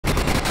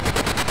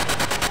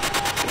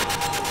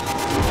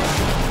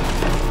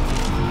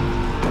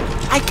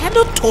I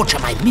cannot torture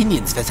my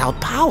minions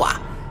without power.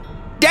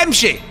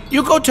 Dempsey,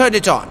 you go turn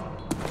it on.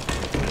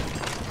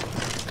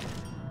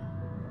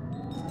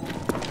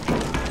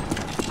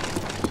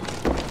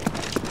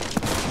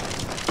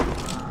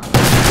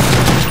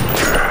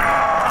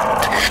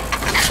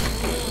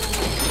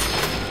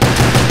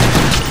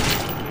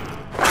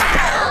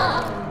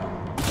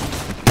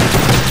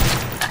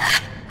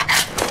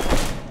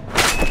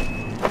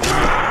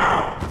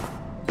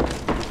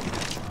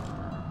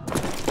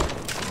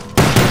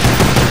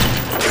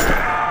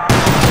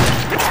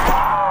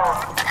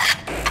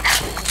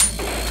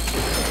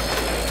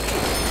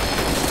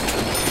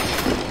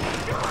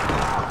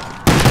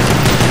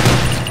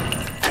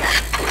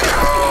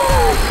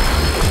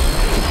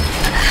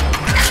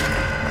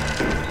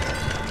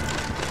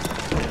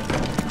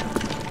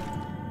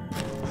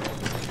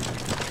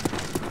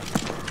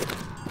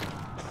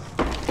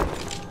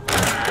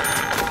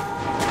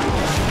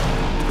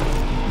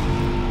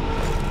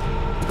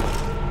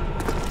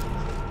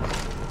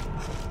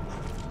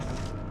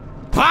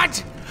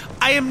 What?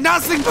 I am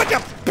nothing but a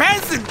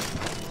peasant!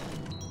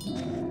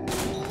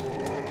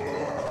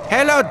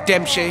 Hello,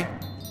 Dempsey.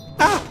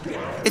 Ah,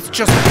 it's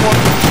just an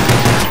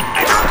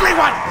ugly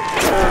one!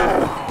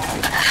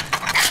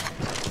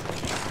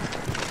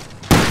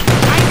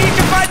 I need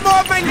to find more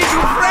of my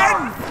little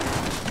friends!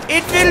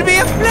 It will be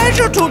a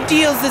pleasure to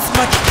deal this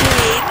much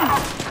pain.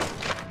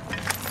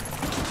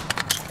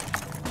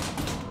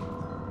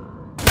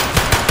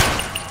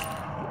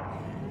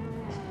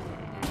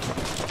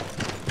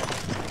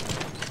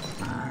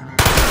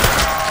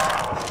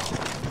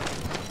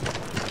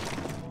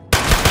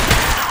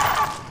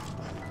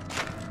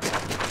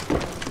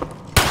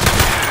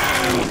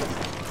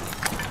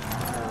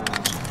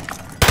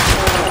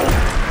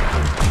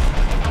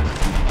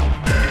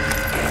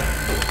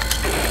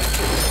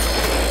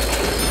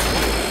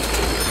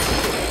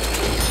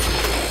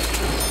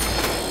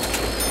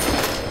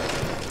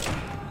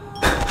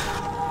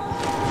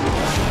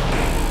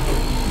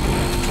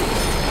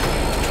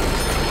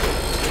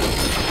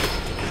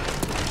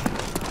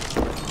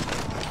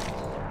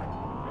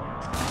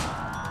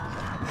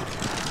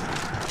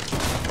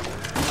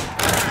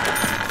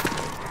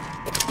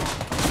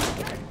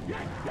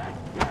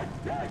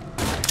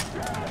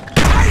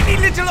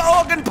 Little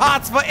organ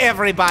parts for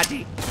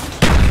everybody.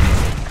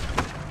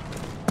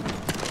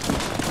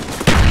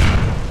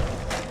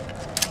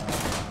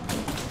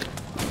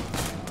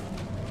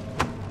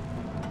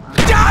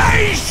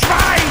 Die,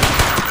 Schwein!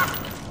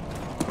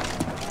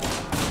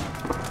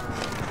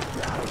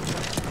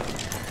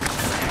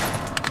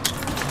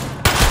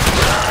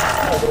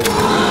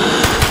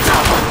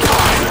 Double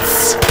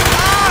points!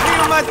 Ah,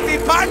 you must be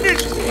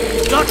punished!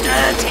 You're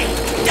dirty!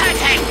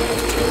 Dirty!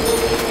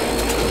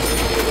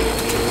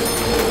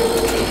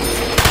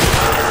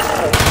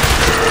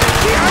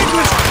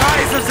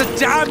 Cries of the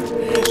damned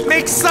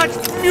make such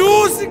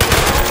music!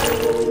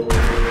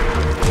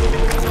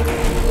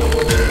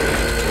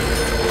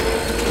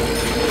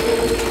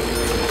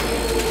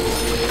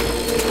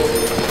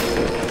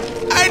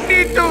 I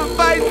need to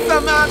find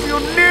some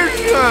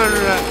ammunition!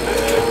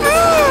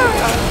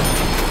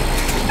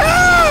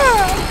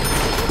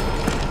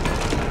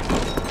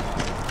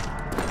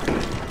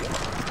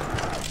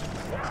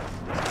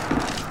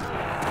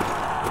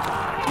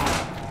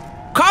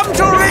 Come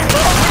to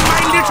recover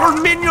my little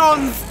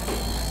minions!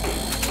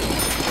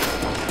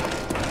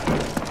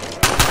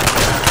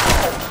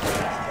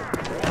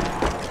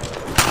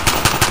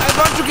 I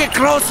want to get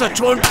closer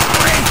to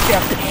embrace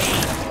their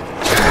pain.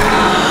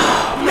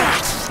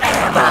 Max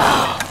ammo!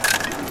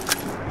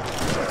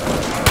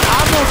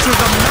 Ammo to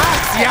the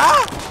max,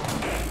 yeah?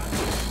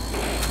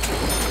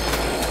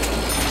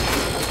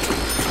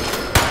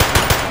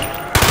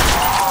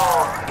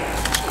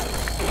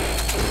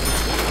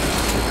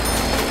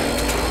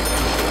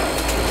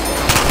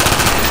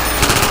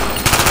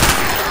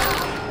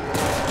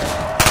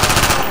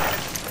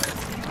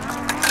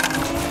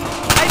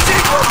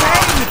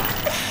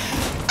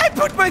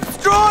 Put my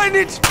straw in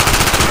it!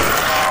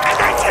 And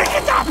I drink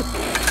it up!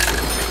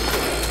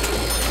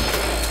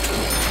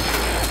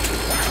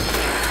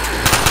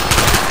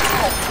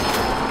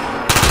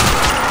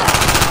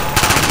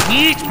 I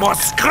need more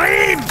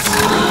screams!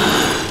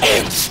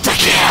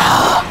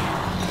 Insta-kill!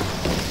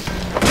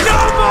 No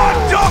more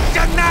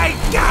Dr. Night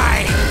Guy!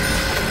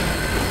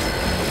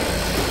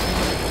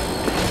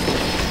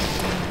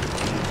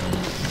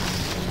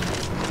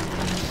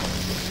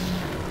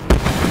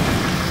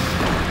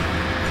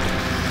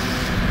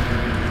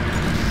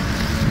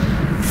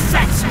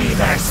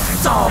 Their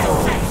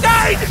soul!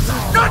 Died!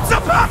 Not the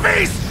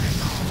puppies!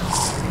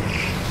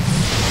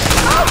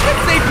 How can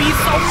they be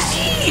so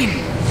mean?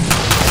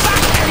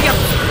 Bacteria,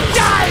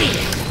 die!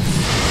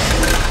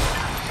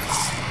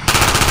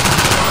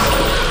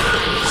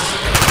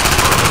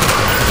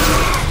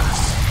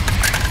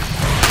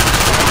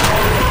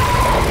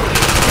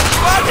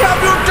 What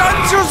have you done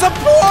to the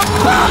poor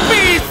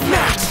puppies?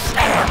 Max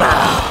ammo!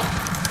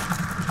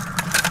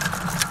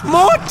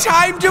 More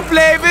time to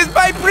play with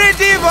my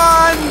pretty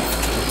ones!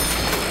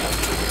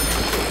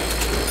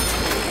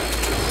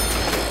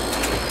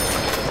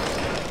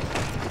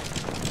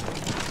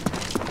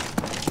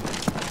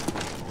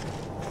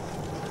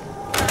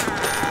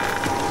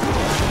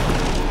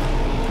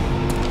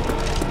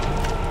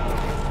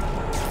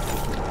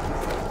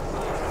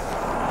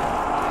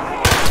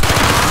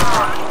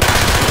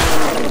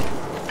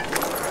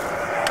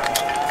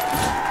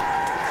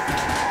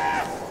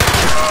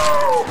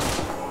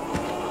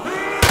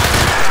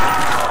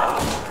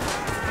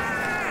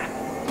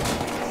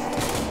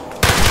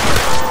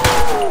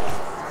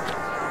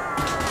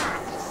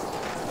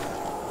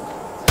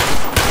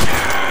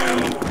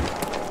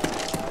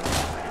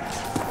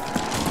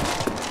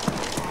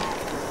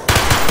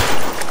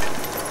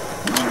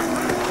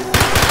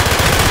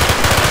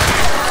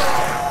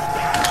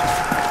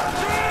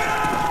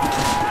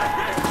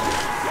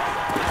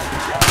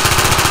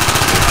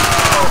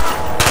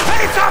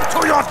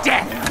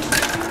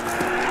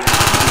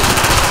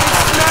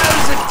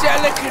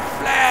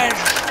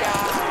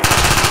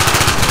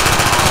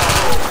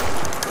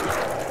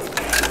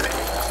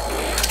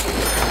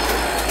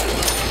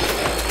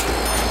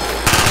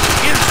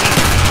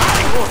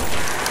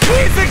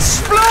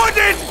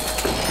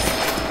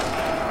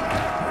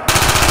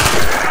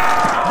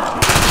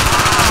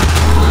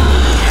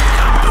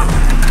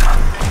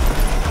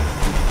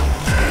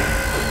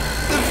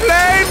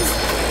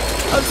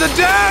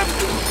 damned!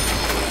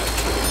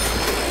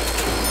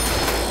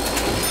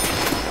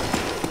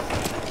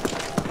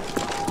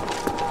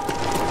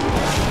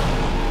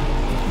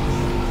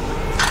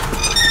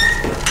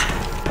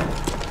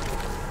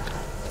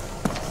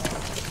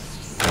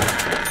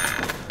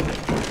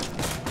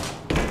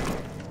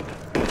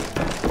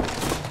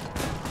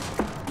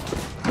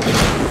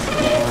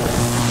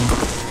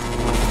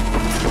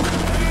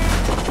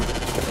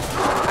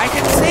 I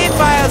can save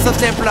vials of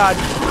their blood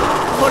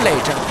for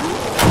later.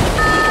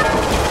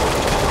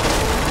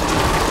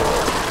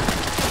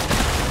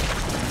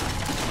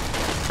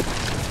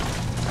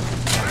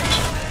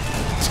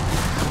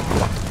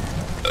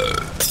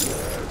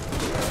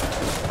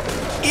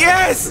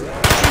 Yes! It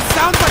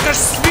sounds like a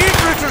sweet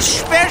little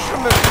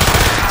specimen.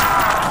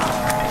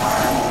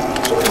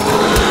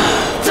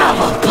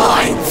 Double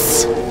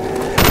points!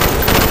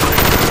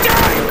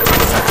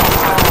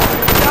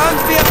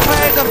 Don't be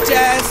afraid of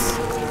death.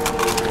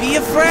 Be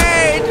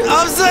afraid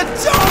of the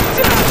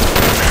doctor!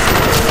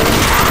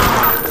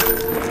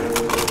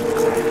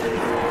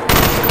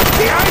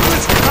 The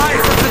endless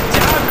cries of the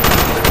damned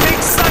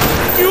make such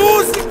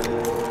music!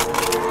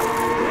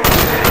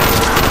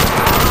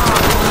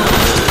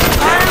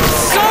 I am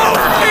so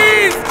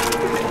pleased!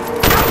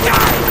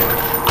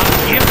 A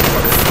gift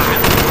from Sam!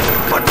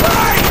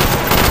 Goodbye!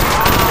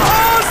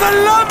 Oh, the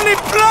lovely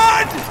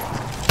blood!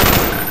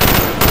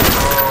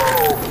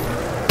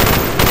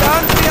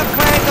 Don't be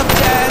afraid of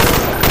death!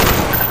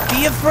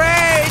 Be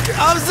afraid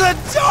of the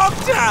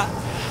doctor!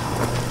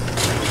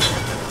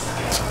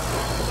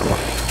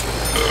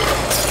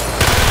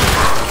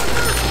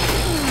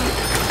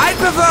 I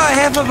prefer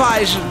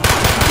Hefeweizen.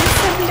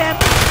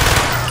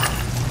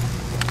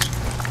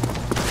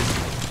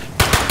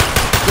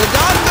 The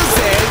doctor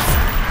says,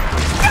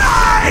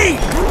 die!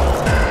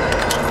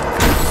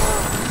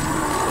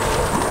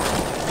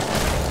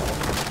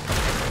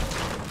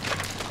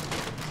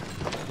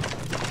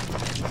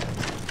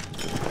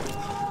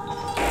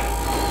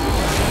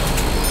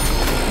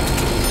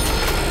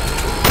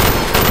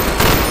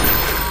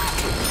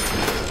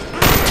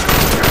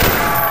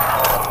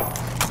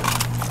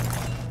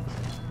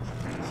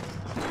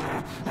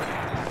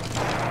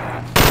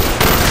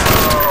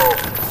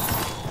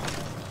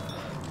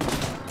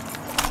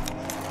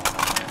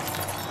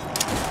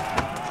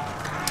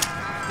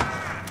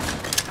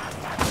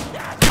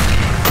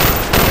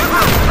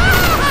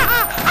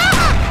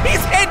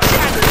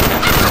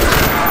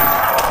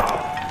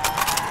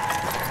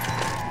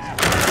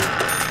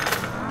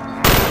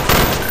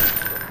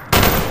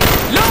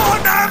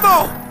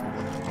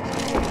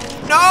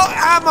 No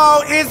ammo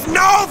is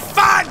no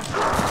fun!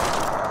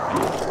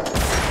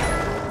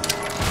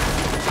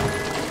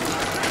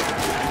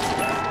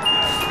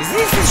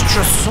 This is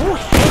just so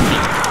heavy.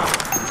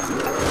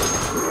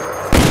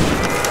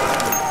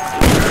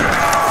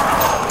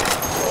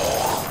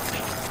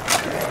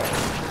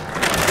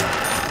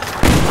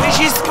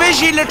 Squishy,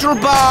 squishy, little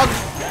bug.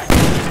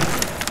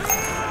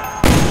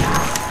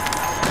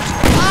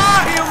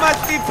 Ah, you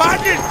must be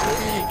punished.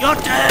 You're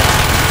dead.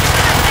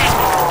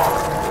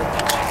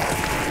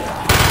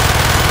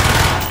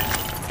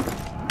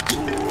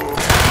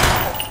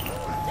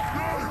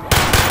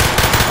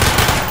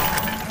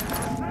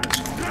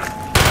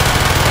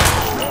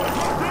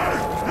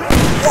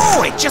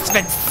 Oh, it just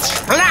went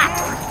splat!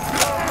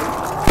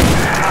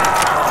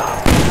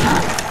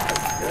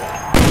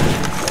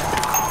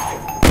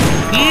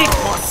 Need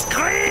more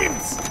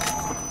screams!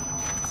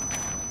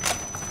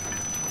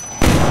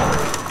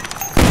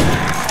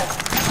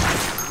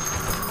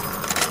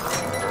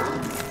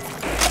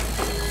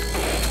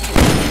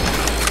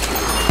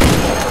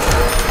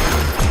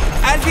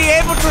 I'll be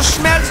able to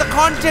smell the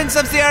contents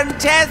of their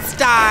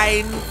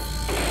intestine.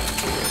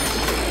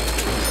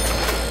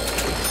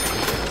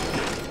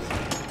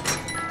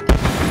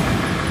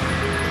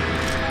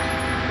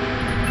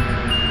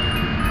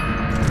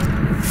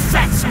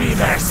 Me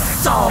their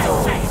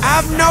soul!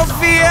 Have no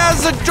fear,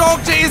 the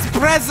doctor is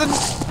present!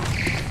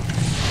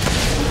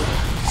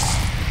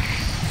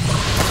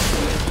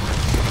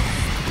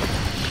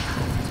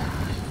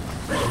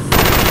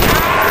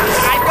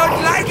 I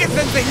don't like it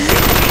when they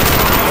lick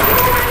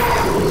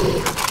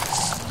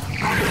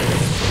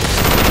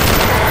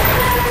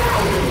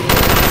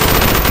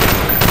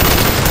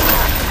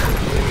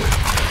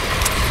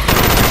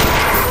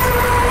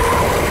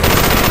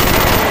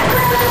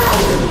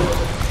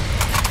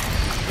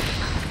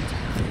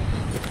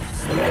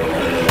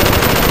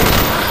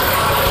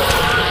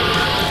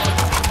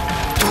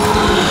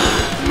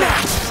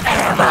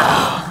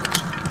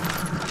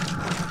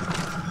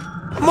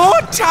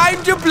more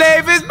time to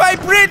play with my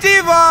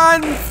pretty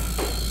ones!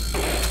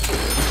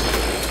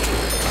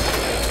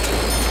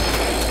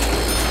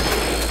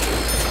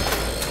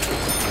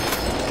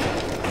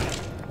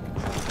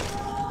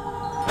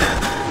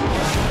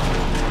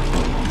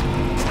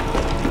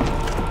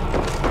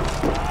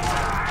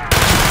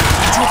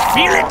 Did you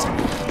feel it?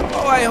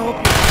 Oh, I hope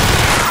you...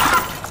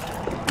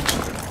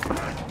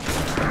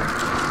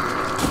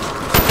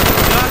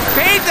 You'll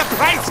pay the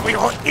price for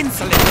your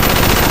insolence!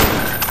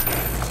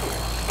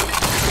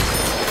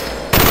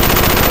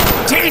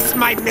 Taste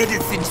my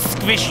medicine,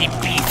 squishy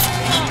beast.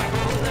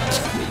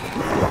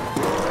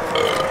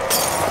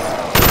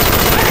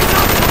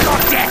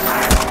 Not death.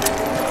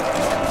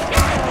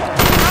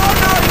 No,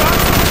 you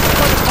aren't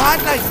supposed to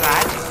fight like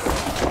that.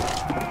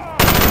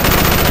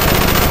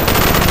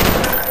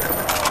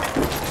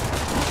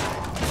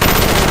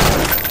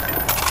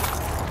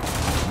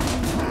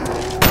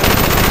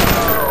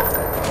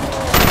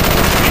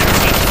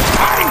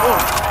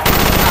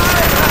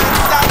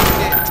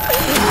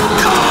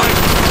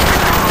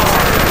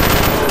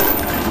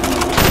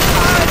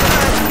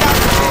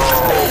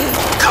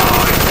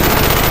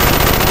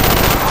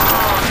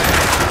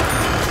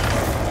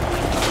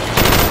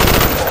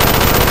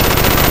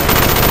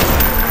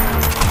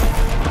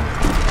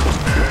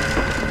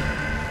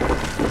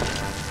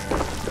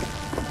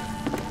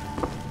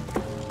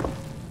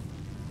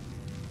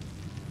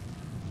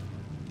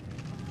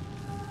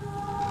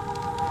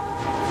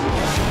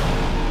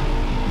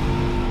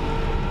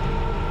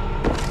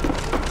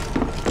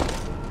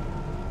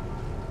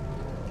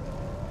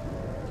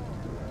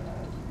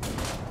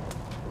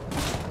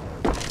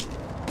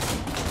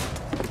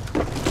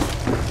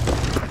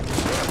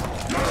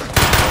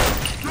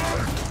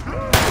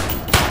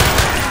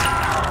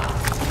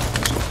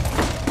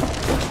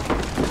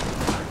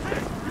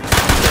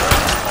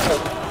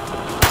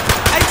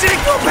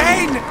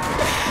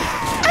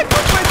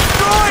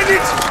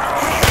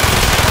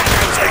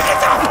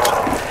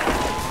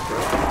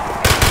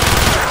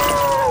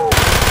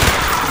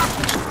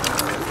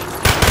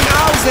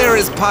 There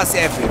is pus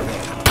everywhere.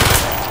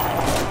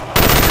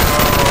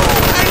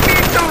 I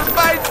need to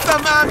find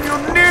some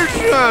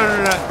ammunition.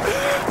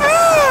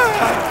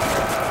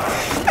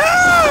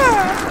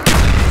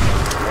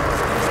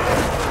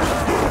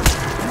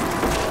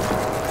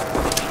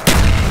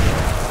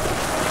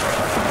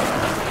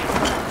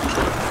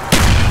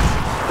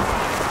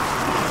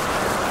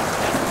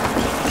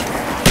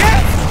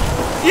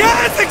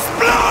 Yes,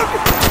 explode!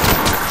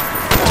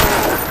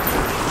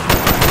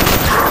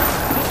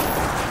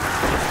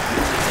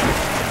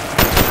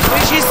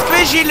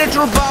 Squishy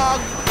little bug!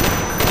 I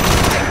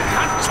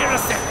can't cheer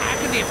us in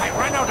agony if I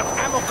run out of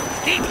ammo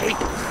completely!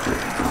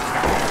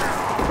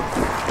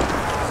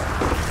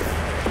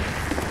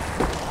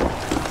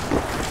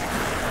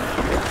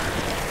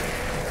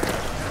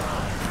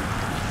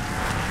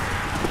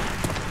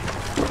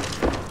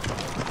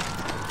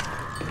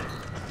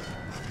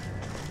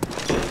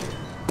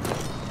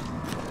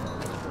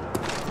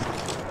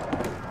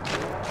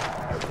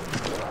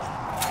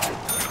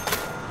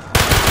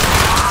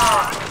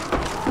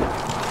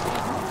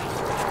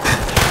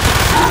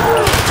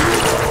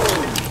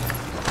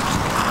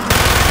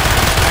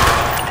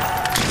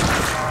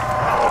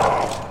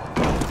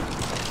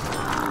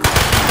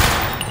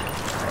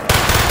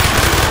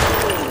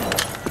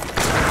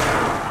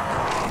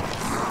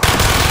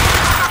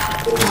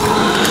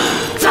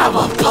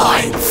 Double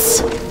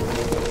points!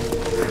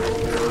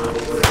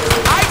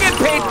 I get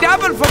paid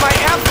double for my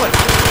effort!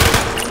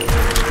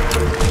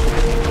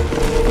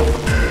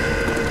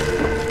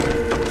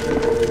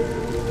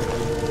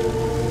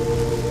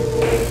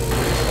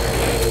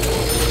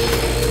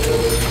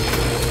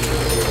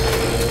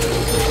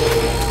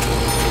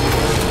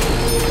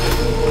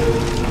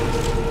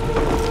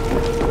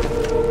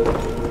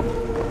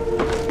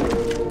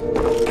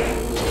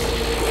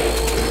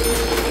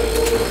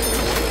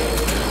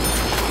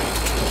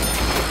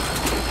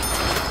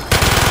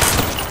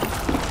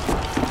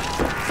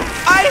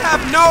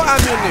 No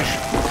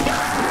ammunition.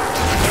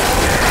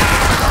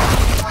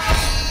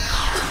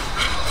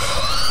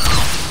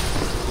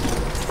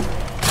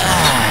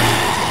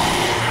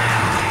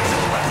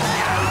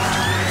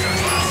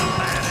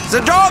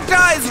 The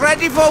doctor is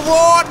ready for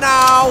war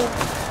now.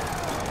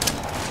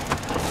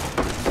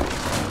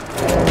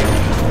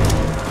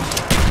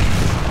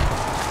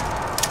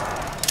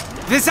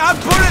 Without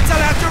bullets,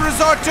 I'll have to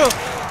resort to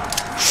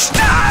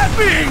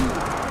stabbing.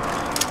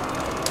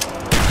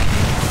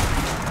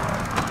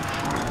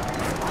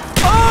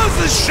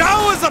 The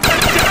showers of the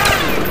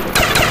damned!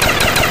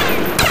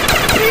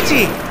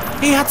 Pity!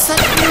 He had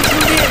such beautiful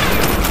live.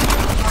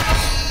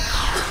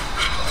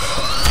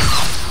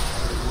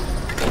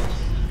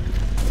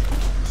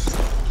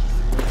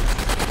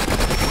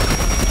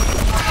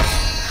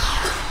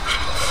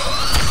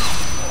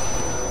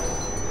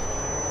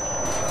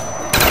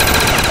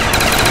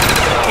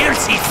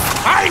 Here's his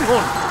fine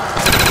one!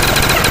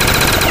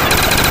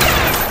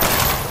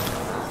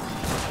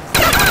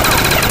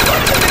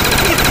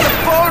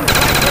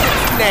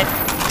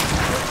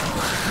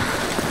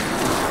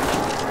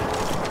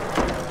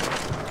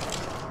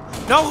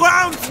 No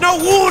rounds, no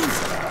wounds,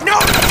 no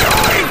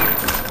joy!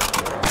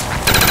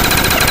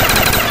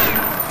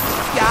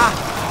 Yeah!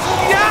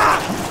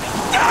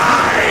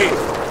 Die!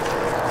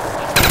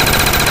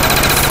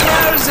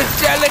 Smells a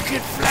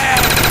delicate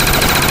flesh.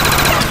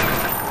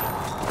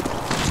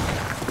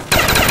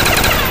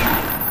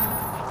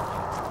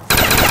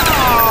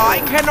 Oh,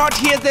 I cannot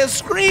hear their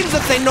screams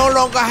if they no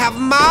longer have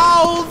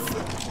mouths.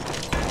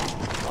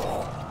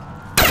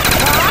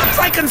 Perhaps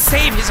I can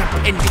save his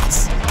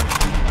appendix.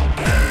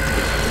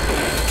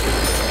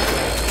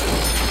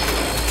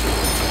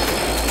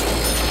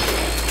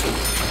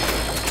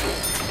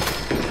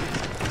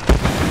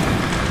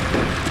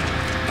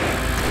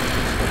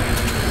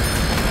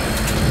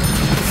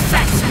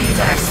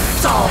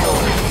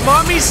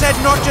 Mommy said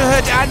not to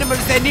hurt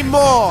animals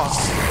anymore.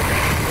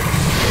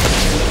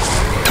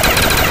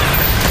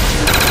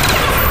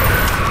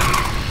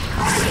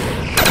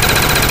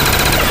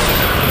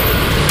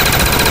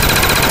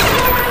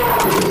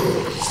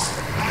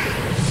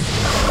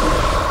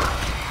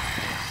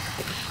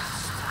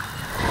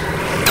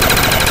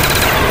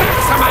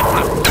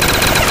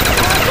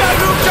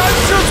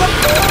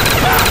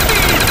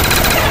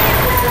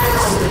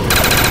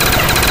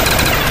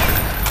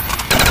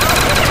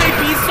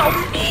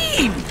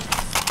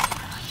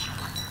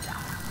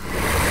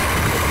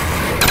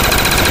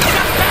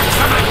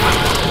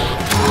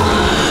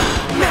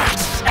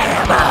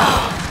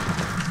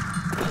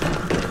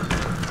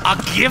 A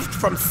gift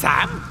from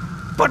Sam?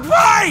 But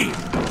why?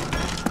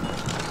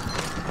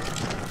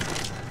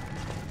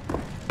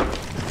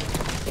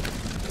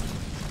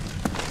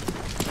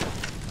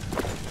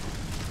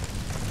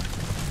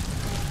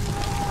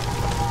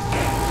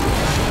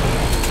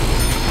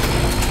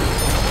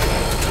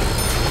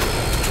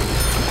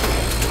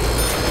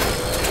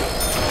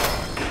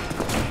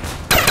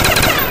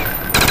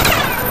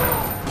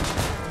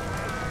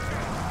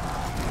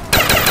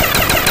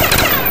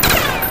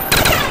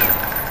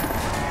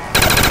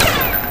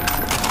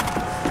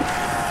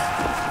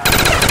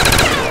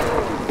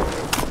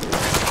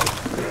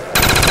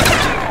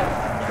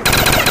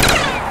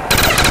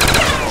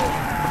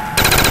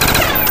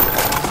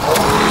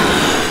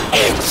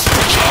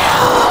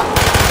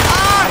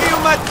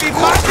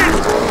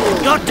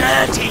 You're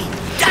dirty!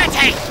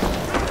 Dirty!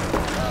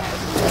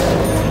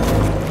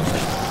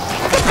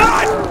 The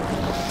blood!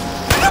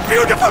 The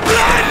beautiful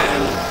blood!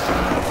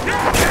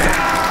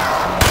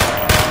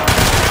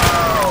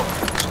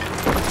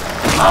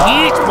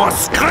 Need more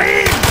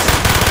screams!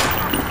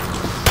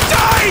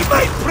 Die,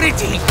 my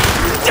pretty!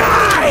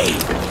 Die!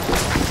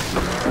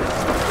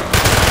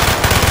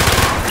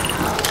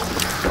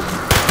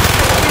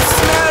 It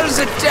smells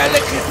a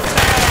delicate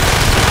plant.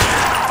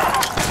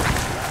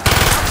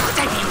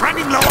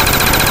 Running low on the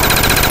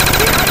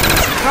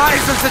endless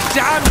cries of the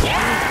damned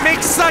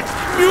make such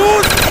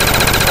music!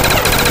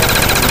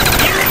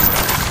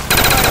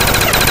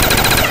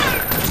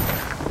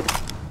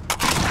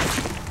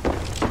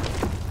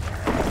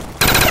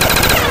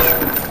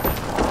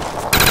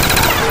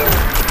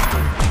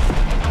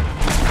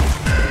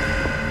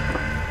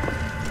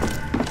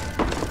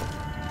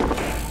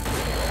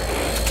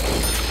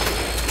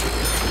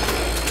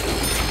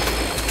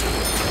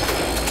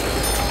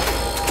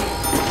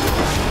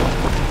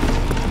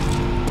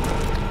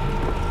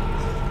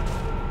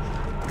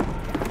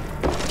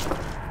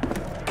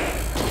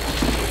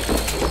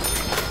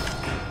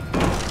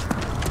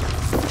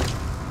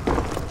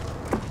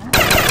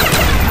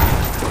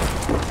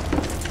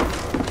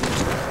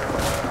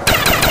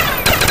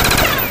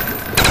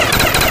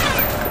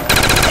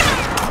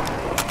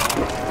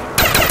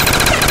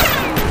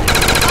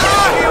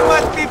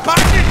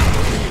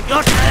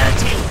 You're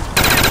dirty!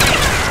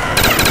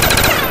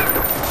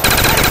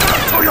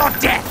 To your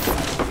death!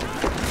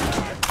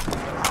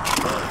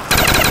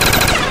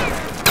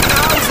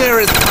 Now there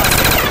is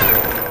nothing.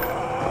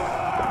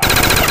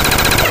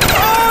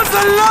 Oh,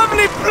 the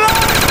lovely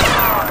blood!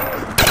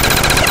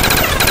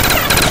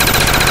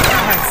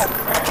 Yes.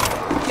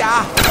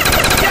 Yeah.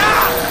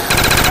 Yeah!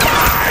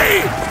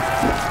 Hey!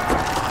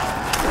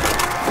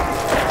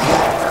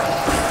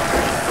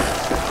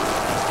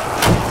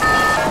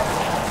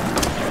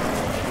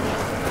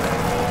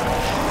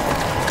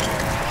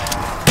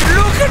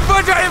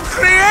 What I have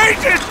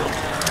created!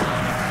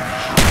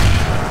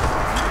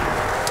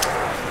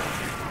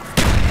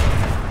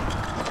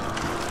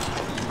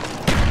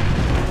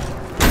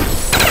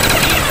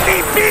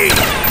 Leave me!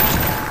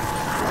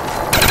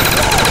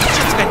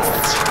 Just been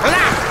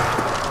slap!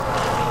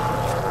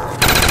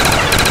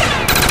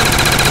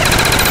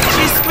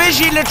 She's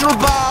squishy, little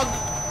bug!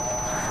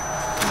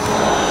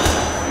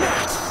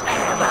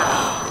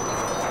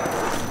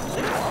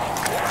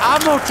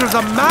 Ammo to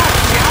the max,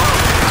 yeah?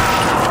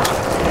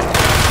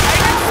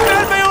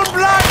 Smell my own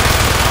blood!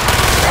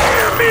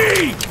 Hear me!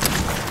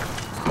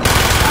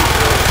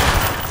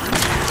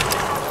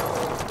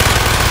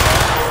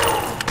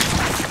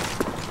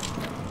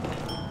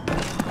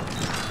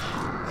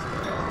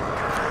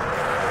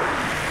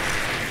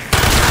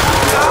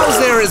 Now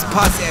there is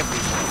pus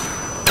everywhere.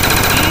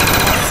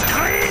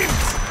 Screams!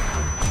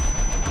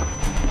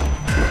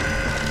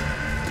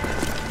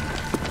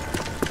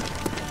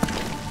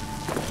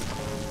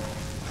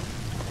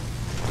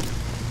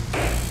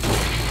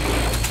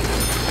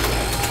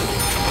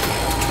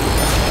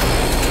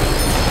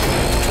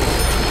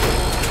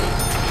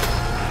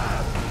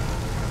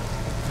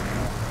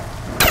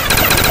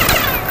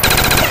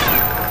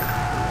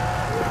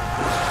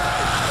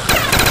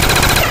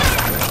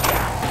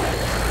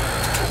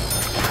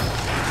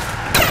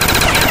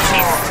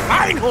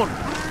 Schweinhund!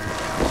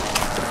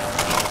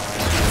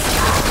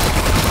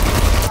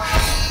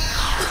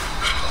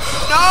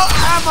 No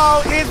ammo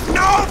is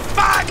no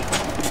fun!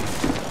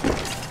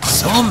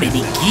 So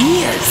many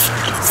gears!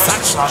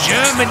 Such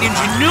German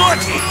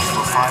ingenuity!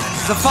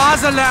 The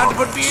fatherland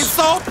would be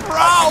so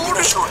proud!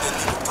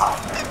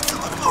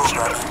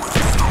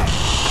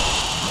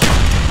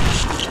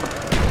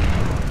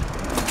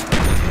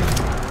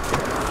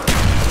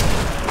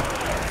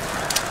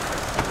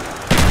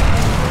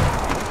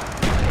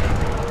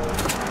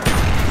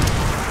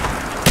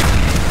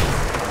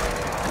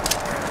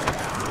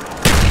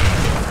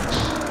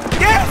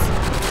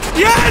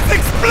 Yes,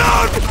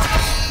 explode!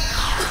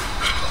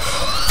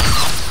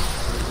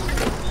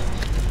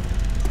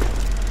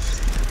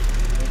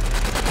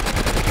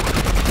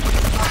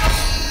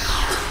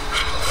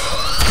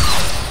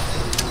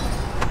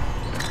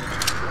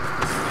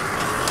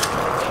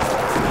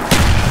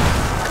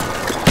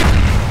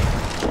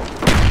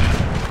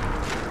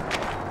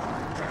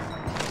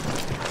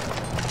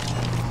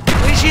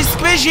 Squishy,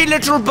 squishy,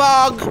 little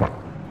bug!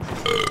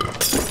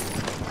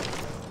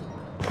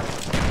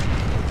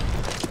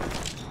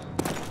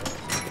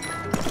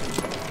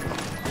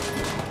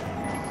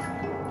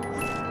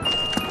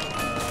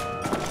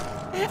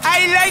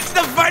 I like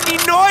the funny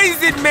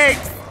noise it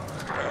makes!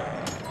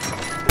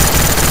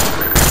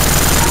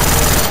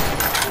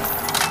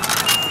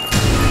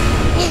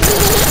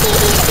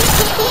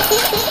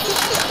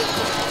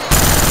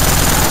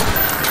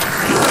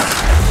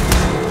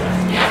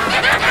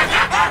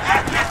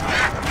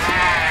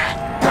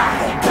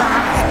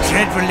 That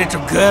dreadful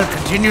little girl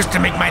continues to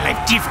make my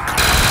life difficult.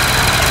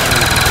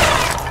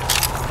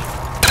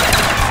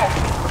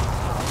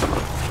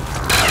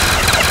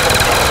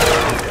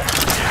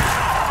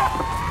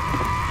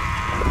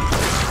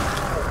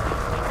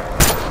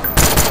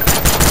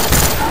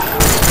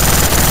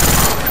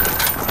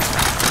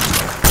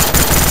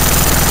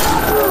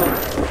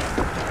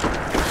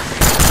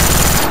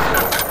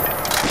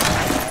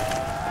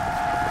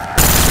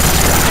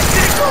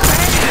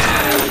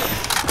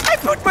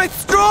 Put my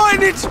straw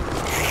in it! Pick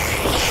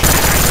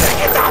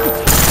it up!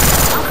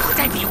 How could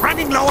I be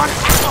running low on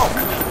ammo?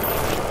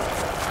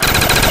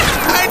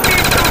 I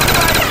need to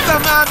find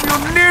some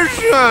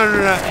ammunition!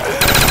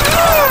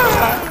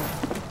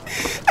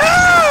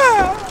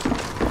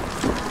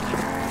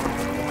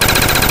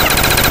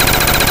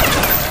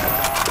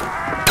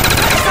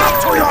 It's up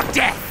to your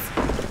death!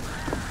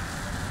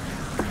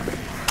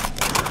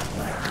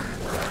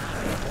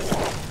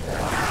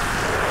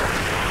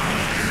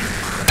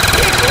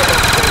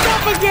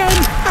 Again!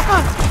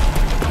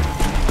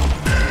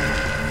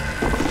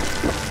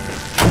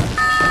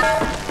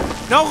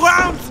 No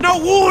rounds, no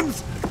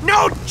wounds,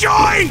 no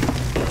joy!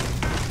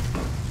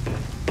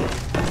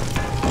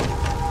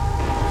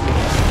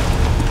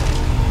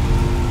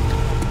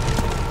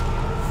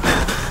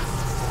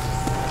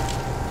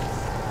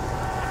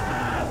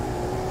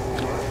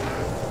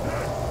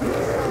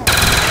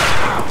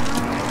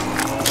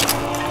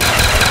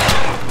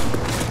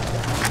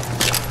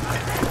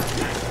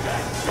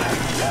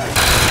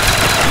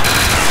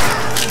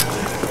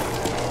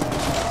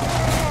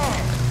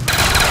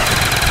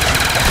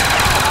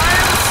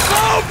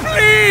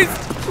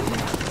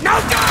 No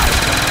die!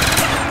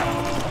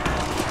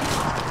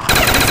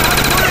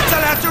 Bullets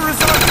I'll have to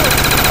resort to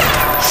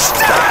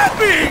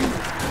stabbing!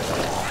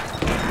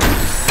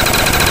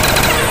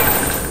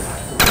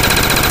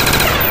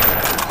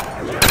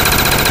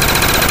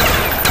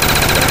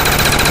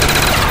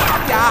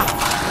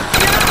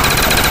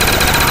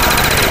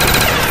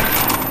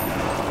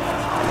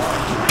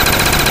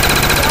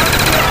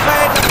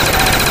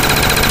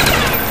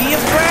 Be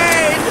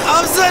afraid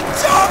of the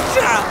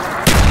doctor!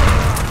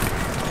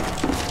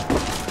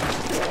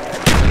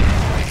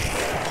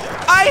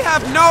 I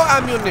have no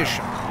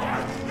ammunition.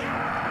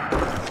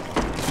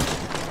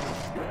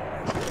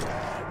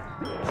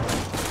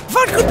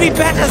 What could be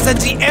better than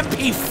the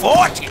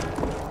MP40?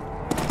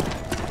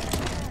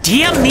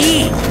 Dear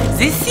me,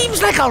 this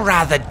seems like a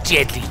rather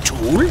deadly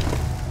tool.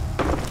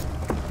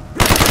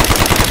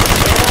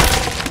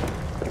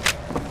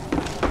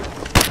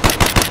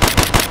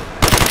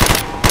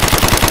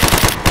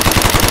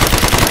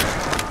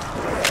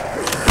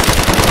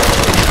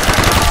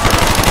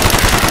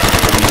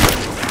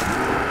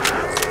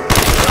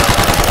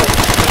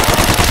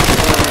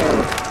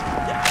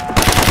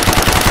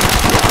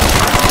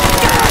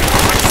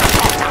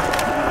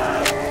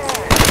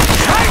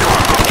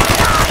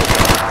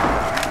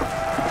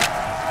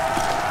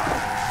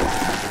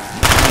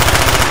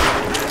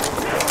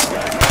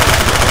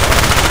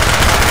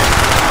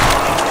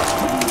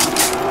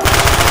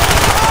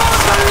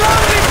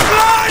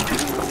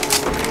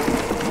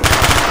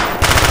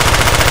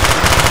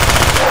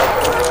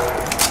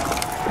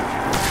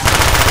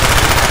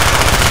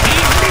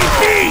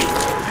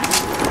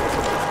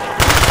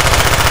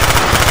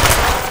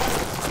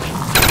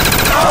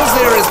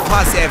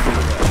 Pus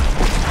everywhere.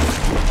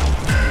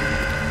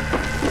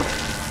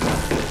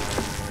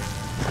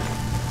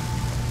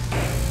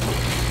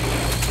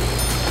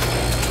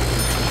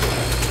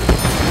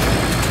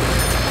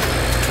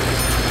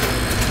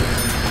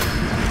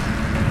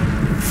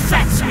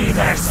 Fetch me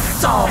their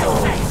soul!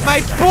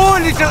 My poor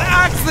little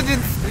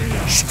accidents!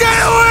 Stay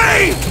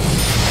away!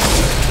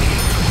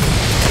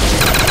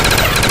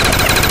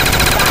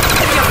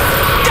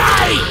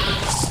 Die!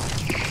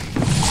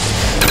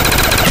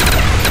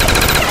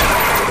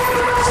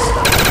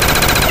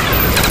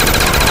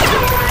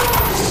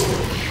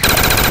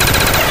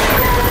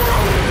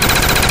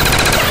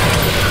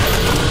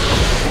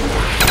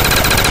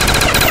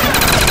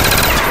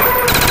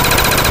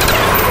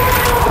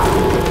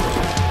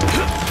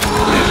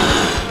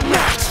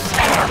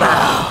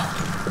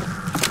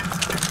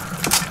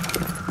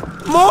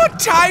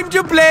 time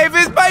to play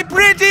with my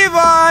pretty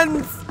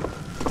ones!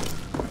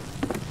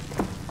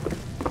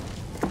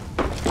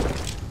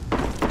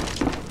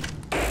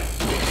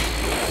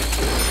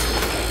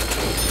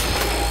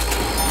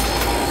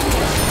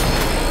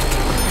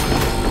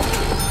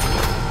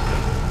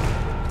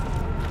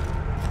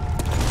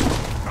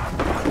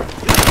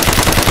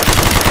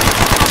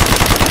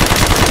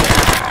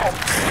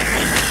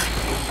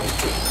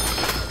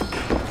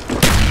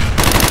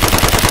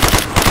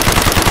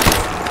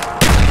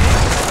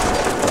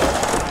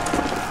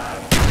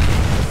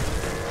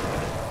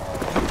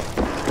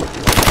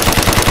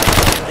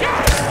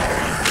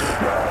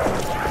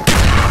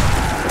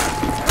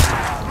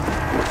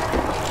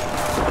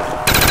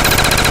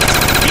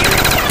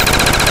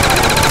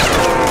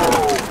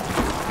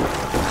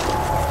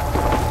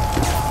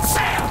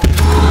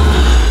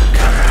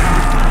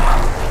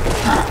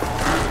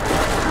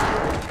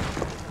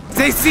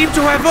 They seem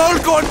to have all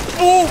gone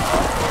boom!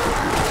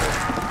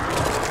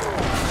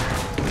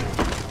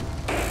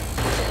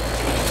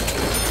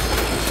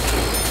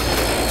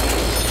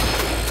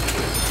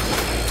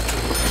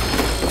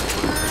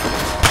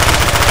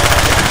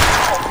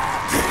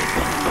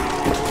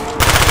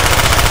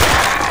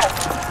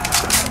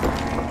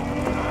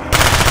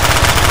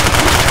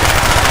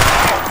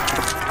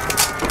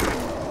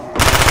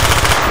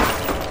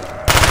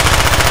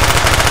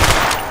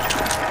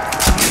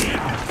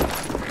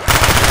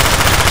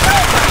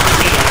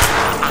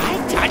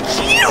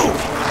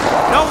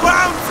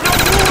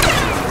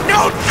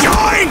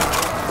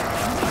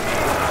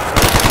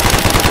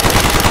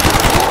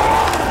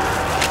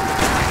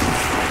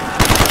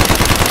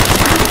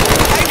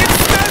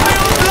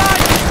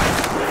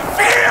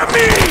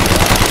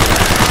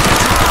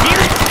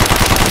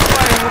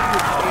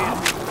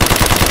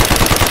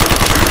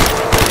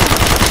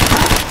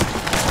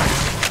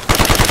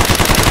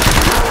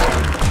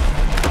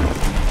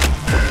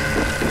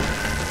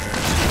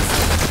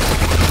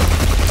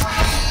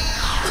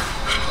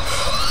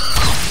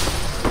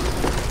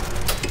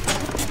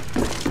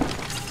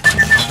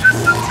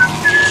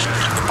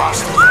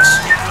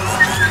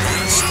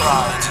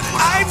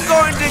 I'm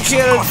going to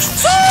kill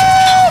so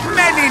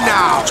many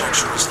now!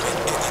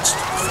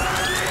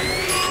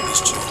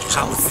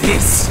 Now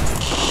this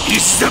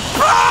is the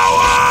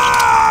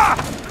power!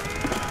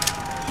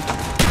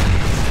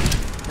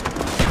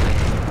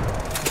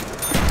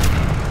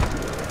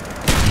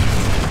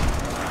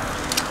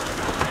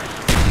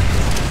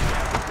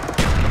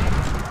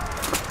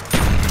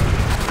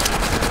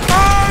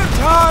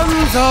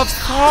 Tons of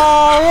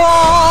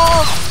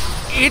sorrow!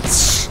 It's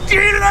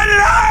still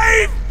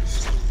alive!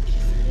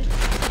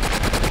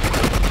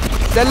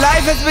 The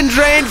life has been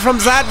drained from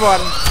that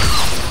one.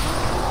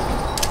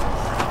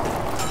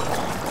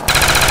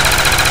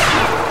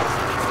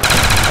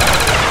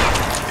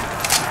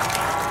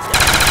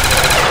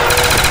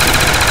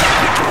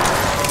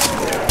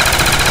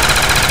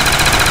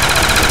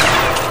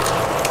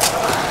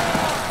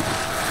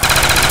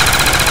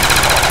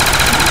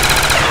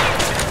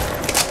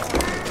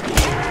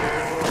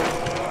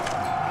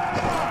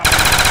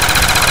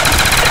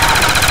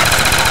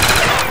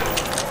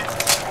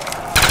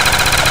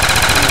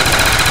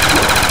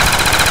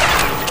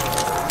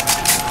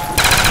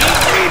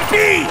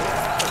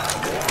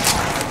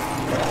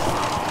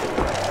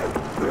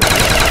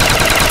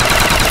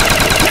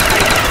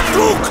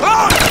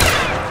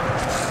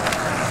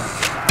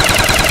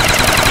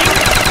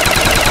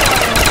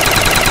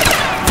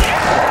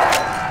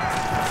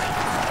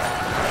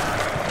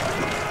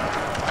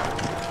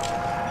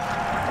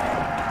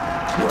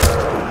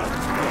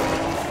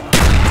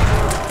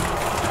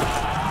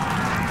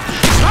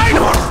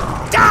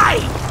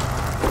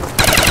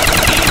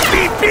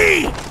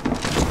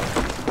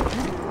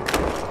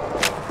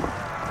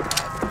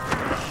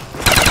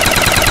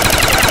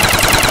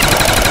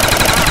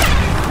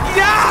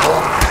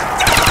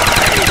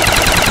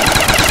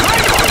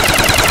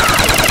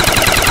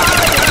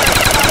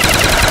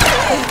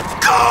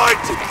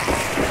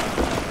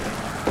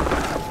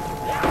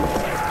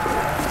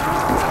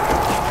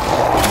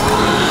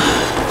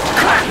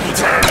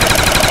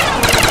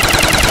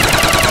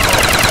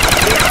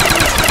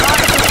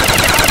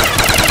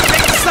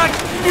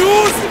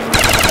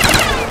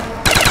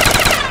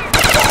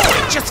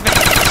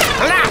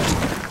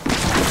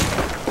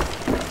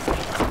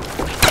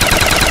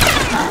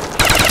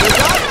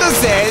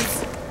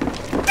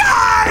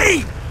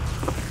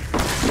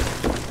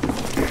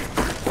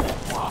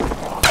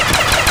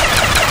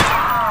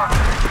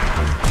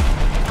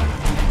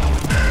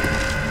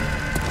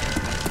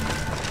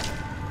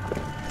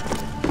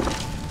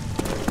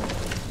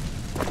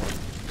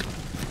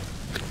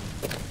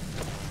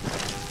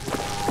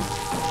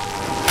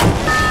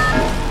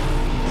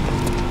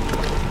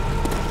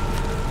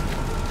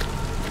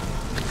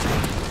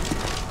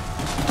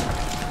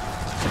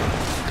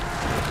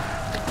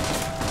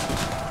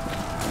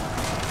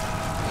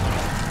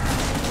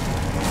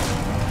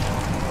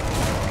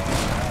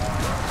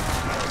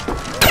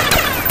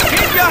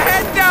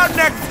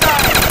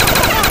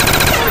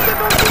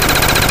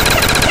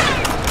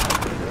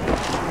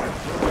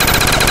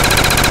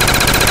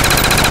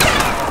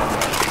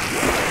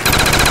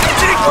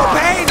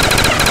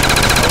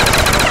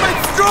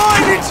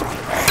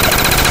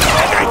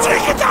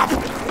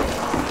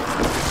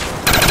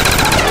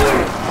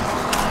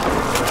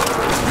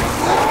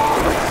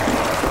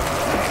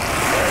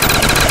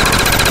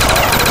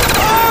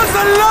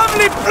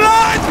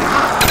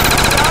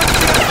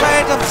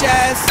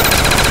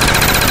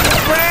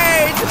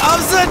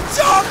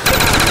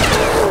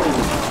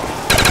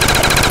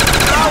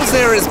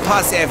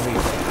 glass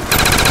everywhere.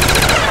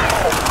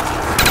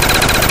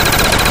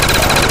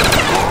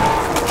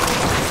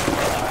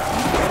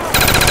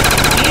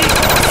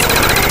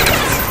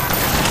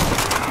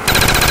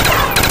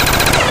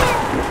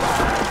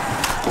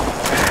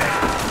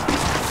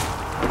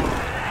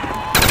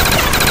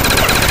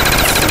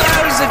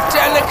 Smells a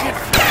delicate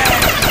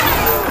flesh.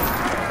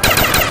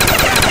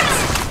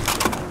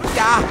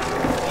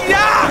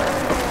 Yeah!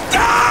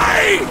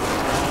 Die!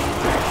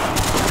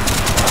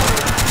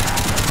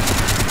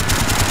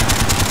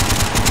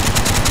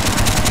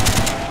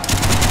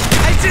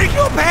 Drink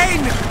your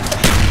pain!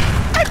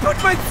 I put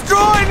my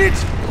straw in it!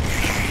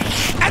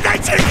 And I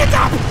drink it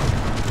up!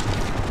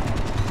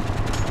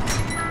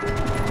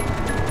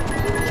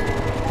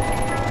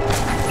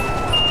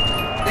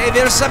 They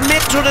will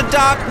submit to the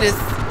darkness.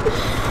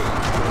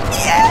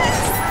 Yes!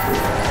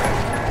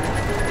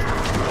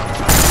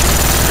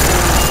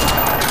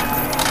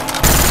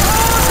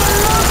 Oh, the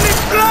lovely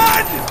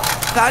blood!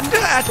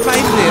 Thunder at my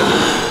will.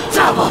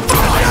 Double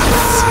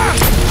points!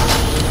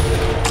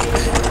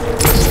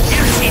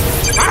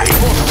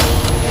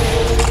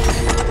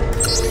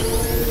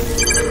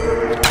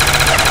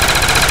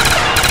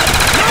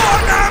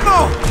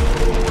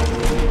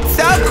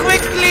 So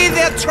quickly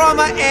their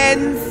trauma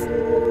ends.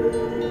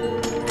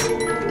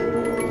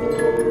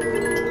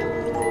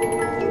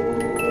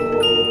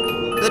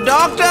 The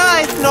doctor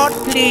is not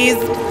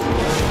pleased.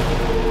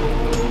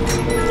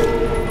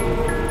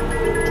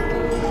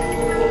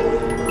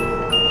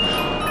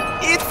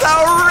 It's a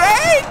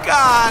ray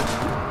gun!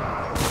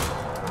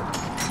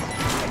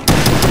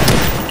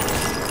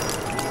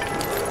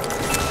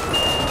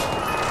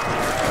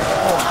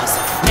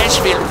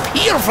 Will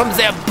peel from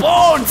their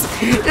bones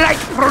like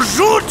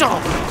prosciutto.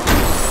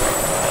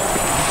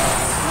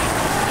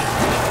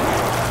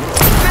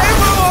 They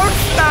will all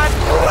stand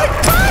like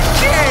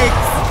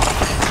pancakes.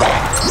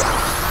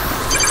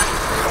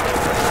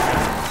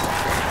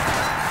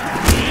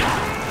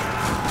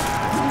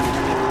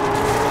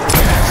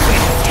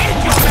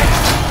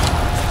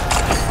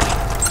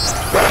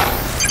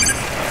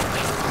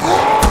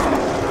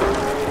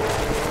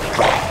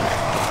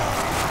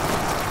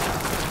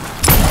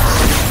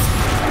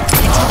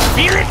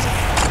 Feel it?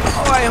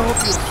 Oh, I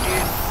hope you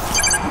can.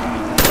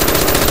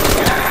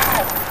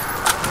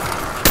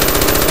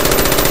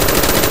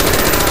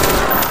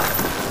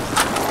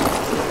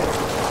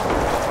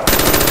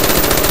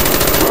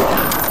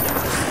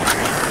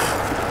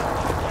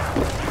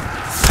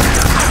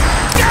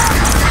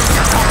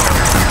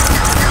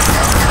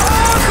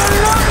 Oh, the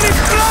lovely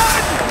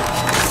blood!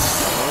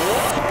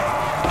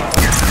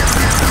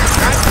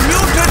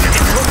 Transmuted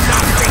into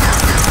nothing.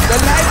 The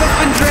life has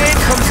been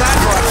drained from that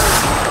one.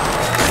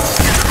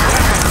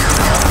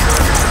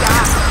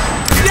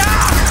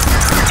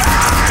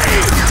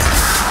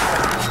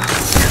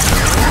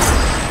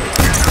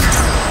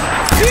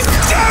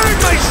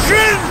 My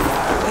shin!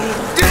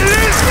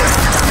 Delicious!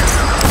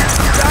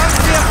 Don't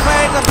be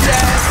afraid of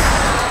death.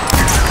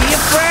 Be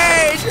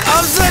afraid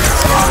of the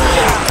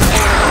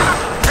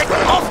Get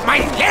off my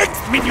legs,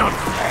 minion!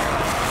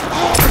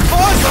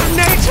 force of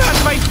nature at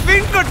my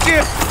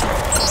fingertips!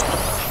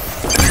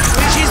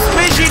 Squishy,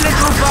 squishy,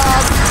 little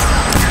Bob!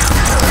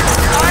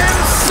 I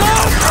am so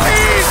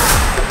pleased!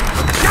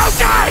 Now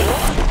die!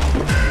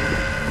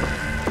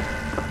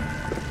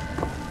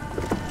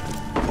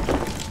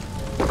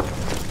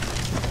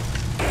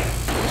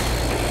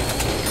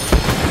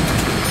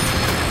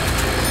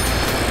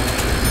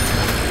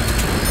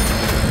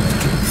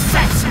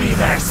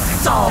 Their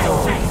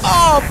soul.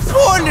 Oh,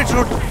 poor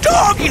little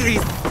doggy!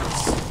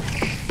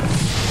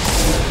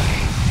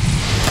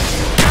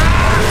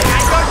 I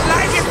don't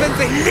like it when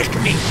they lick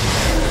me!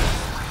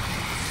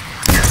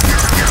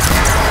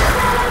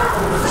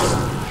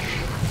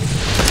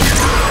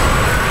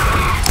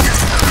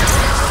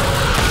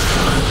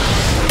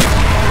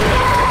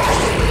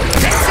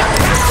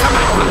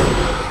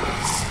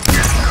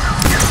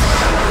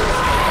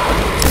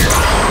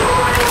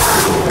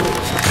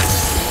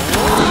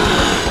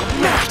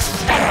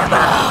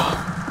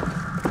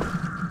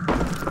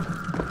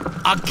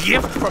 A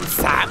gift from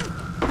Sam?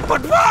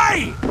 But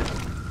why?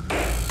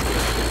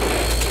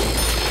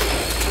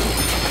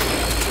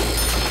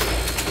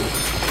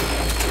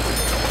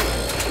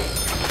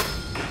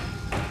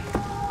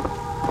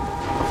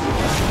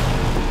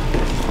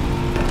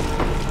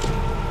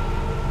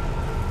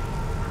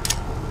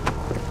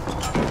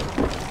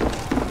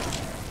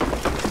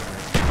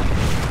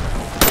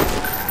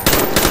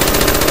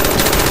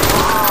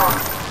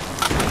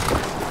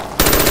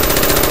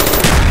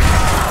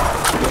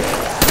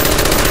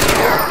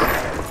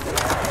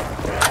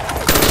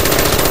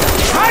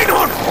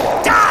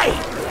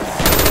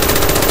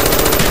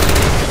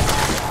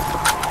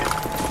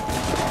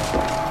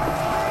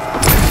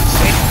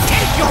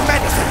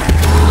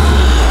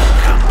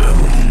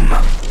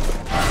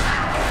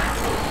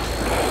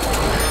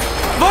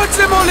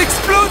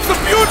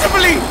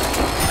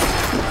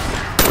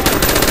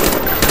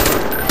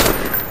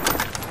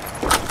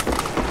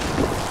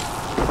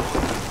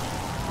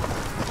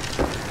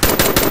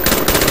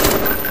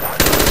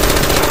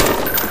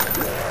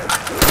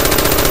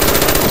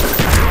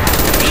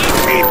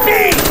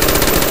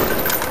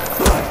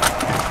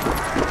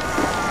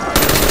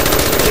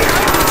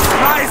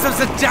 eyes of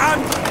the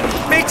damned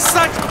make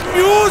such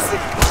music!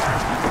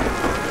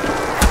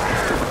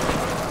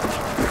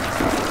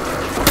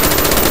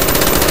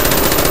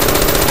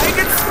 I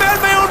can smell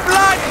my own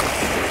blood!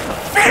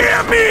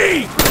 Fear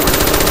me!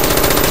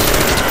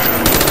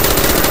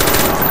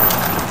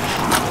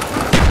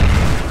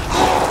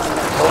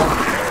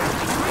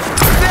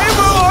 They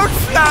were all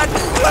flat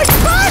like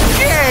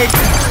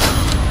pancakes!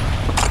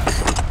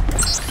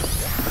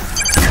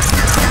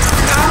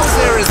 Now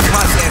there is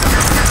Puzzin.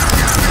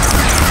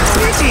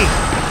 Pity!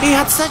 He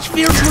had such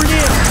fear to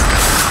live.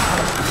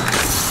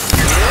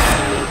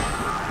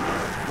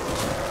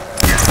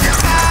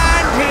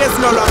 And he is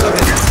no longer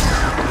with us.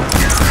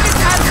 It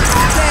has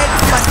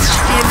legs but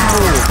still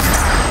moves.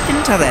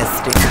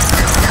 Interesting.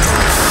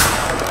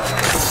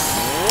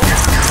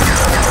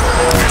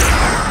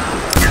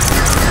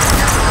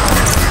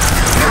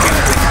 Look at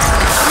it!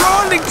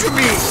 Crawling to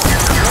me!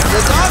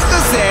 The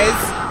doctor says...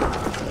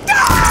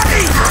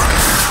 Die!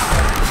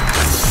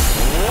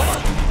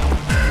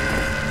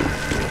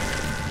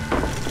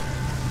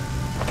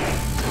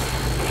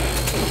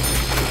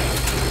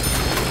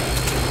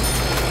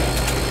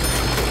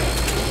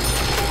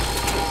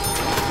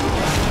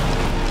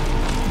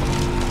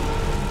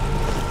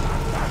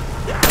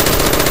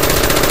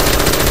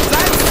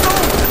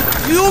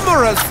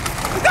 Humorous!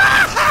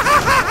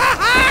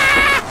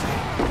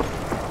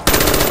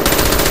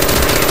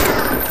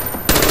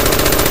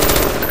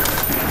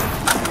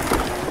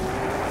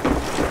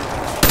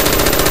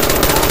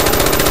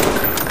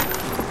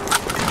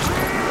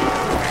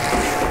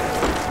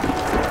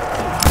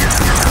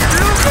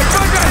 Look at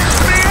what I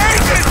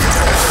created!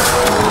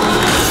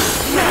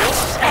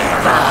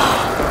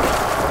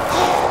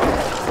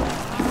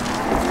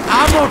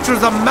 Ammo to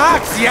the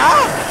max,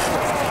 yeah?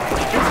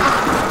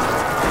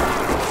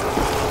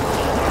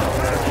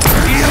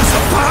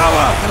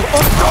 Power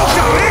of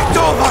Dr.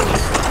 Richtover!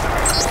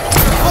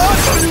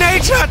 Force of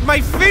nature at my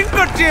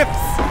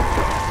fingertips!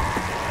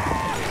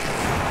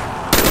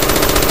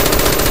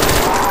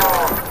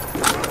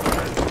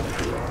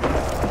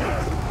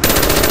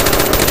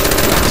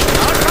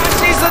 Don't touch,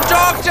 he's a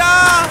doctor!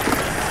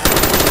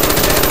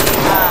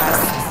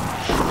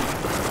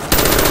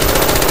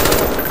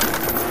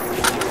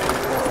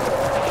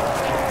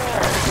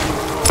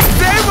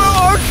 They were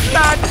all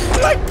flat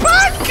like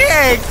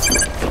pancakes!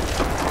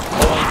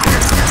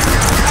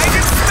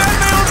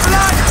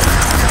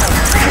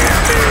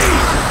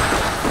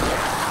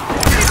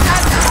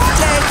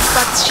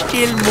 But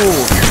still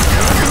move.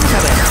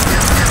 Interesting.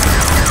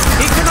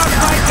 He cannot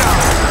fight now.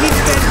 He's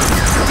been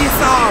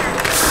disarmed.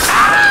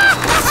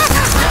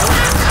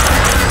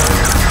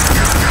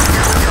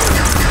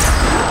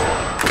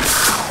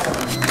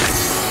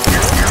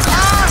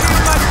 He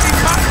must be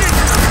punished.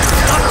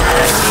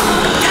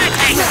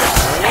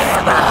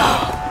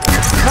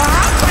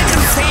 Perhaps I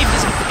can save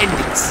his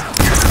appendix.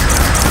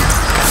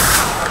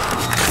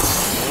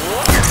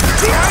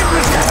 The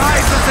anguish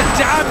cries of the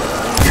damned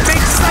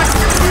makes such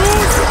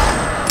music.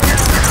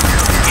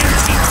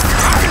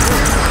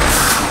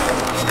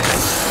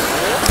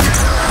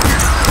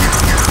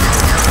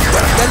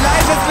 The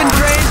life has been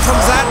drained from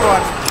that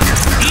one.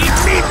 Eat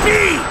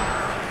me!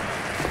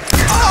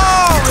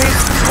 Oh, his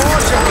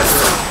torture was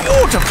so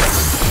beautiful.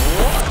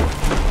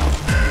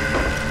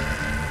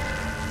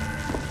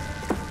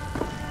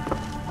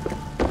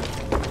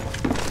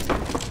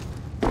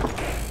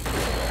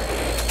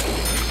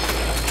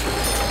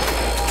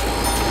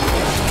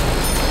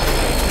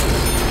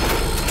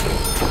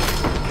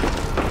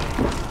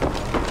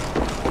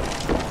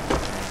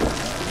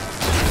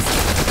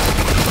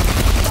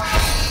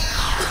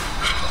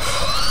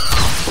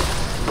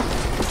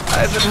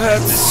 It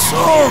hurts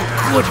so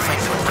good if I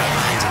put my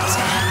hand in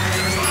there.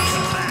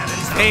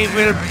 They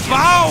will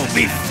bow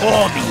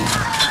before me.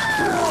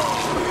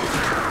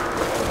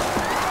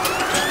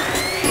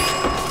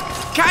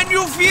 Can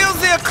you feel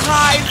their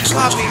cries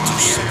coming?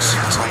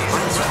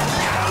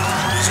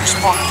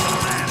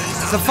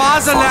 The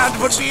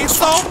fatherland would be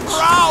so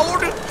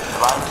proud.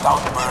 Violent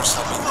outbursts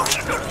have been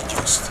greatly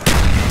reduced.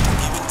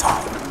 Given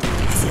time,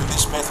 we feel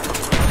this method of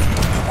treatment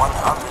will be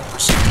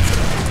 100%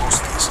 in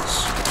most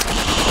cases.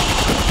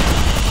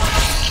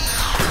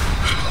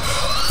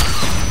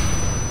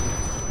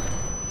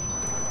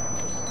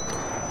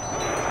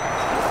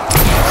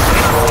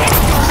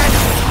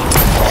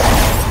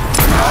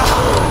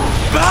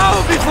 Bow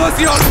before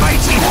the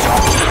Almighty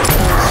Doctor!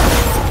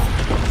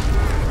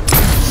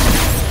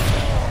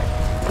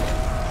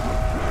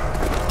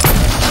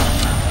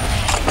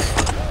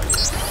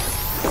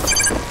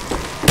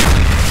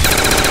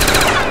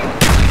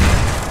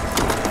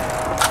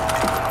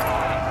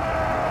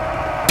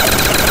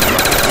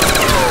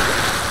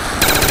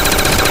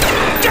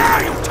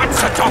 Dare you touch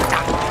the doctor!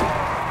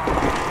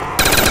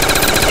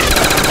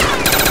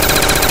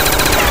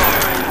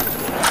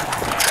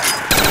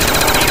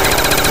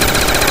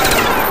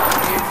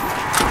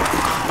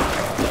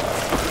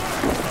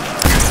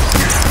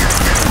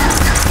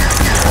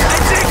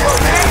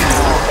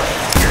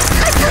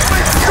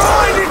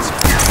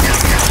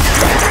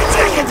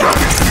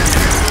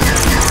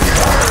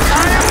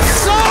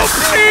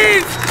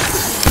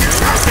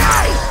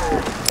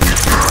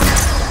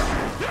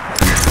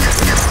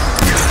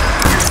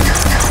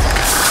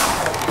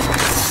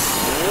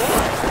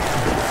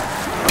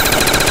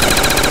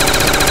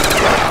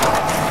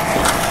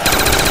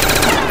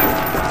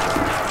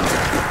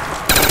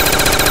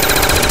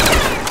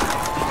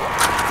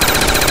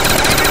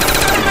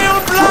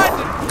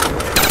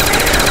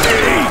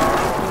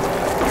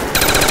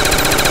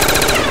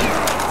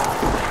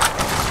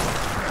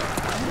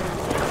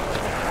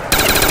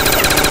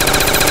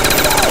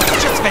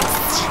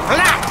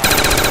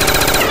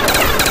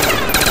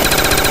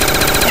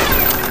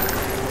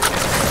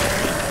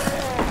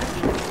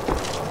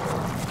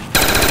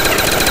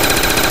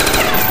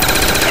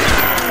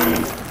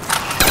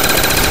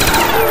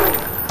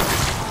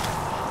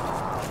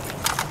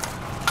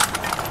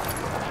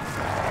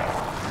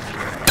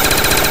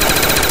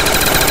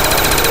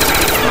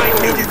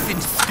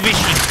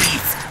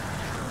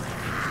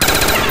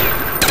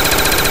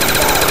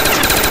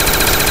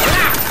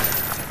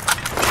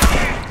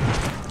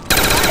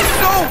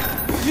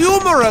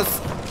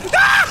 humorous.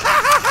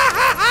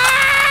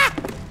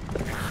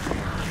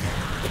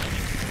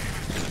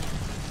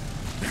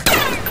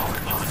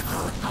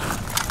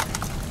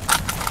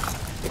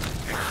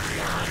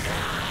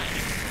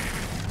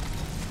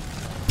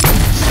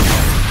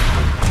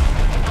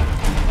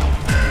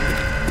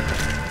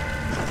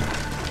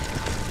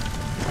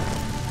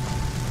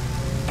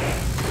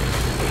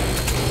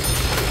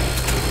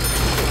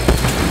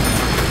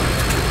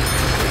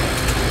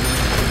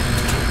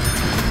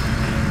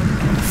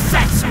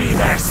 Fetch me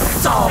their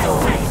soul!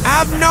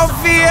 Have no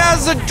fear,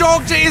 the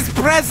doctor is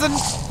present.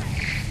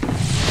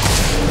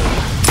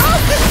 How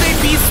can they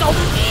be so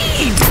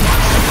mean?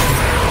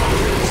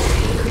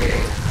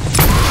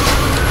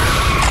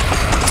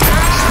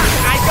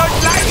 I don't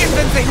like it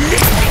when they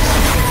lick me.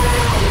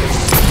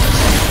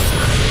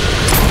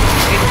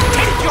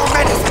 Take your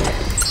medicine.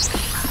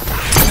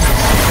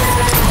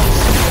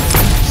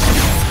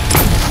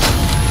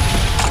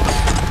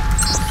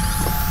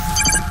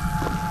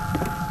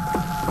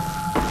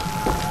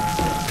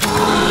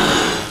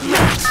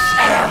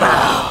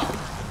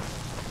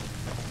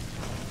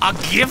 A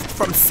gift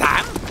from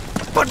Sam?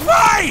 But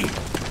why?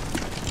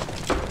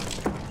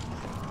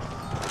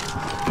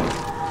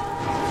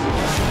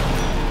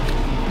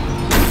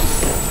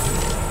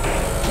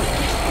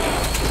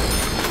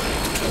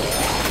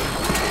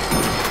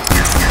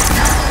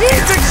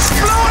 He's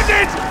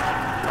exploded!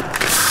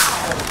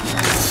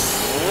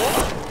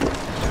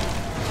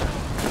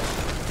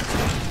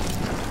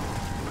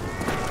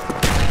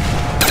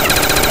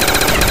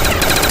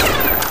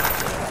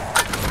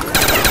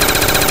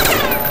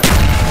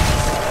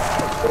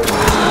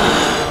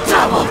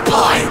 Double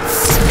points!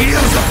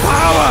 Feel the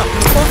power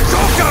of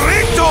Dr.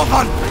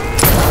 Toten!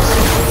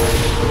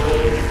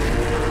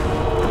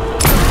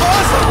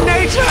 Awesome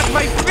nature at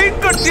my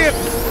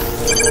fingertips!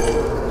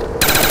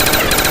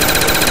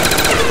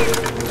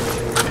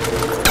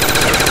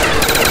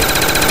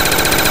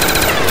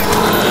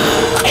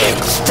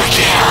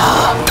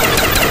 Insta-kill!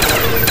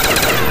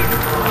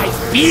 I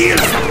feel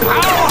the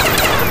power!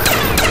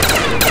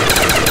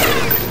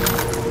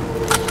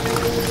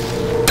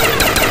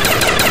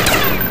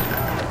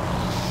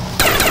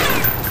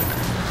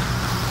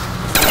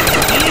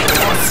 It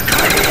was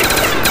great!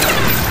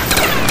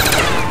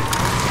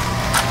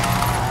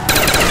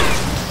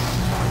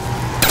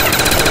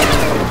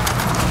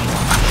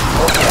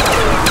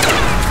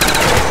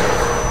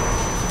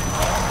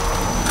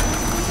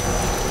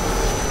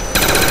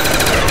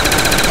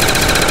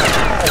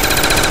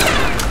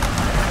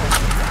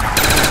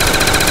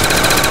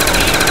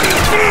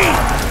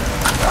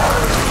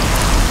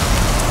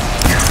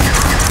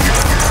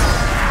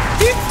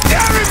 It's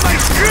tearing my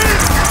skin!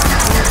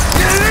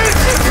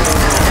 Delicious!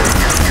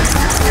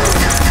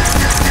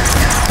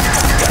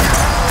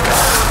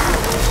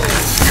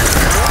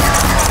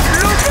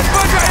 Look at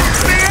what I've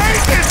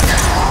created!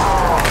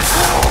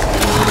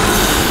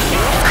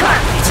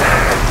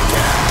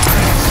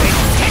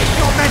 Take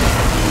your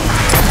medicine!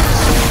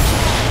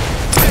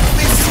 Let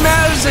me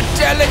smell the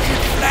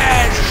delicate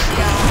flesh!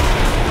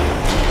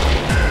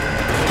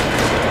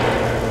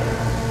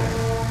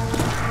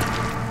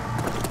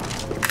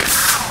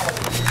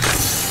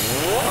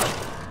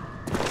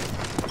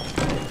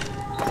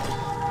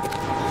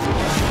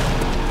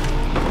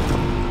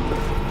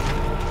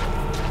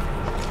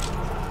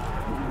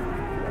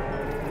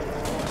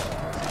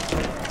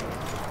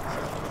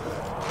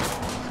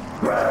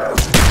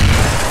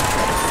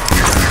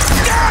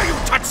 Dare you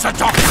touch the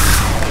doctor!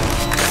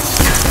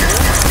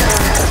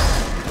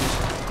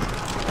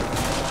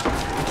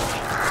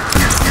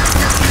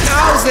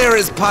 Now there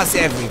is pus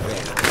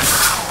everywhere.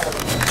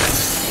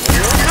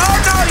 No,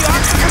 you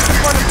aren't supposed to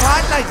fall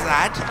apart like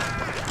that.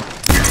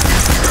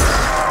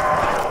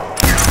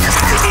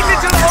 Tiny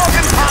little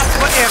organ parts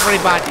for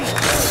everybody.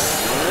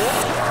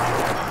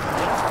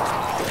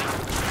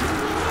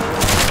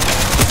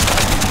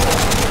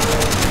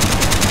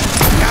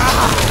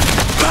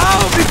 Bow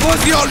before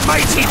the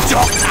almighty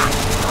doctor!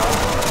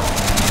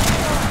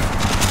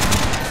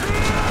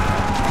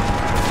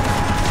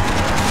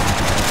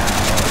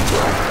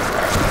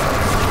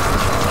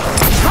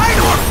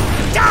 Reinhold,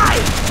 die!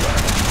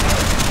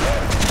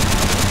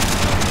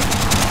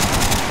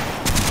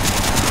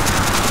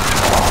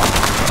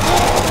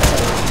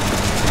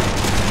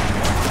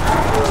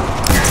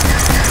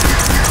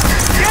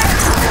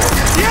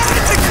 Yes,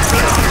 it's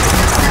exploded!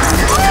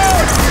 Oh,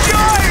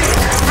 joy!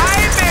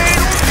 I'm in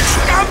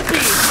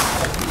Scampi!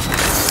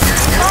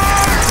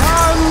 Oh,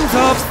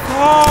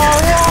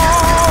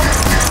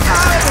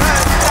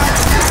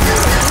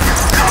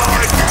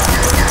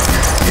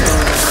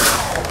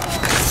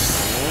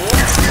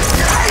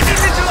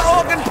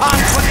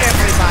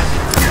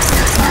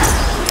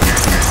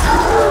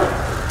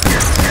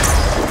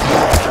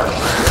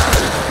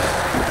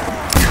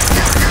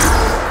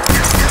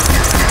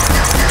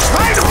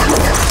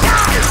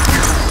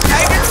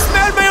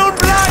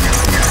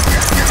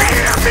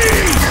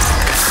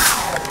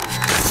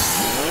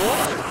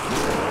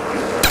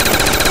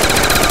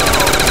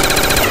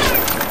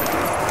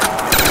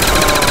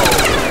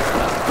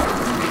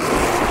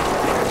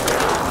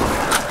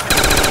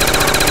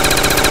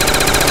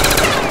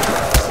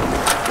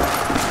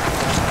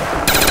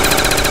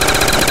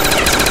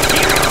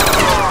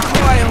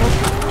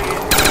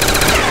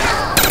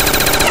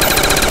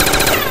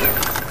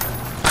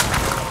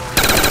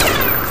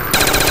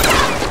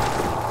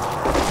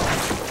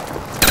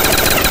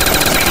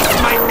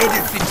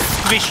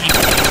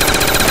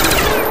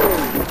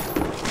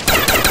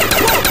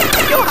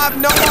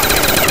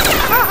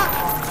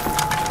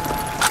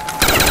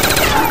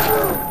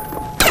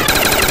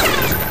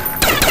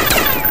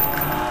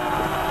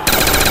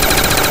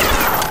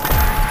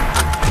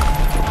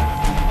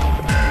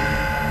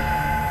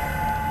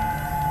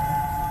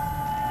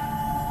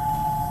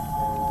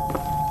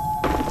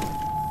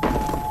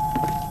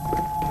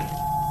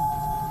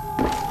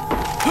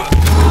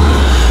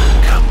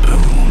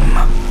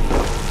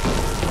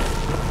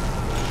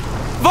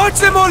 Watch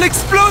them all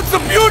explode so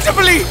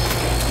beautifully!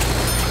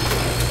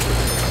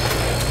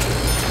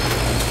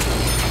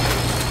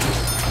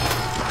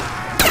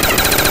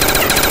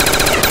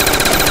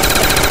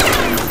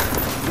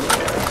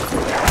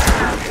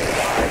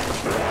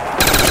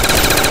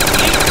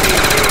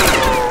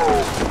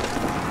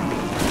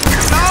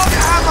 No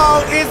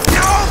ammo is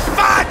no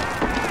fun!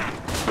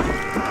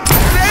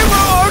 They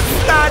were all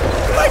flat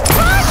like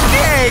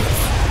pancakes!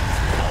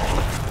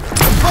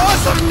 The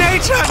force of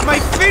nature at my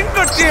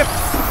fingertips!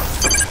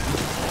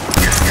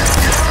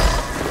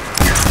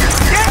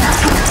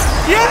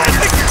 Yes,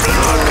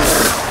 explode!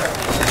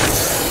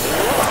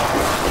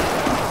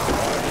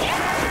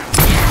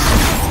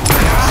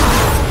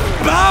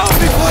 Bow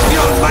before the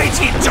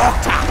almighty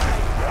doctor!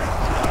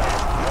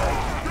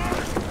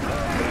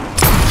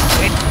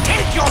 And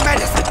take your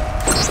medicine!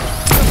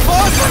 The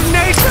force of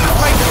nature at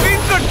my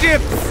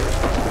fingertips!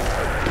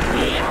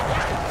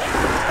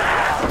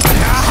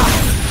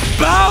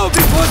 Bow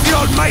before the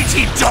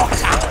almighty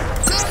doctor!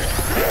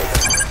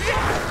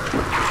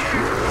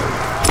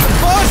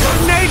 Force of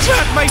nature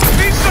at my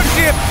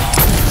fingertips!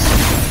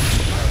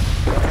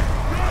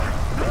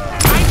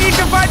 I need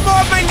to find more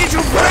of my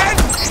little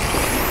friends!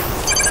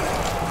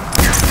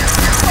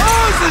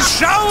 Oh, the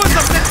showers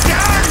of the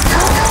damned!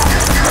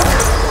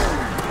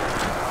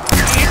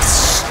 It's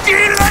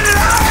still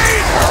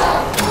alive!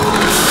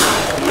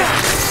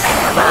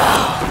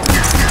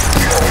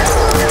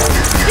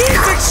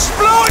 He's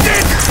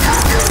exploded!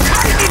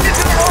 Tiny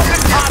little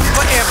organ parts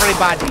for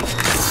everybody!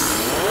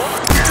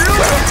 Look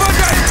at what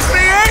I've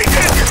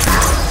created!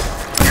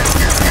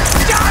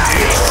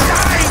 Die,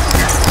 shine!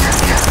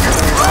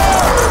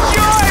 Oh,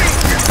 joy!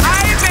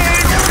 I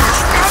made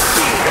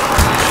Scrumpy!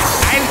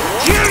 I'll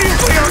kill you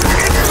for your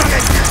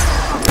insolence!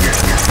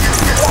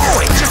 Oh,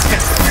 it just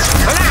gets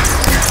flat!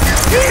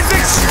 He's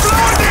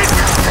exploded!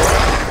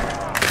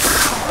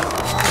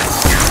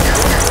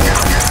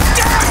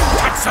 Damn,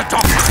 that's the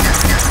doctor!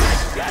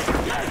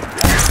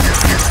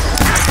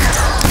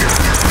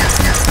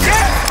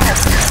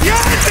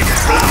 Yes,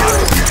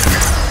 explode!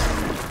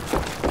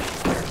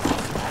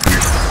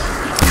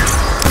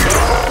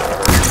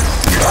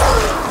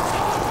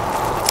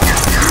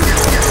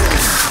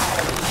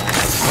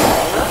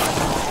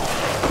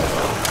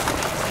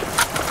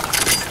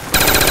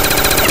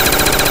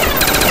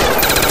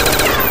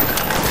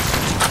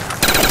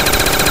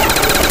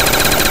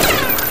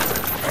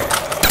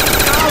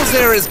 Now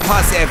there is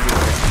pus everywhere.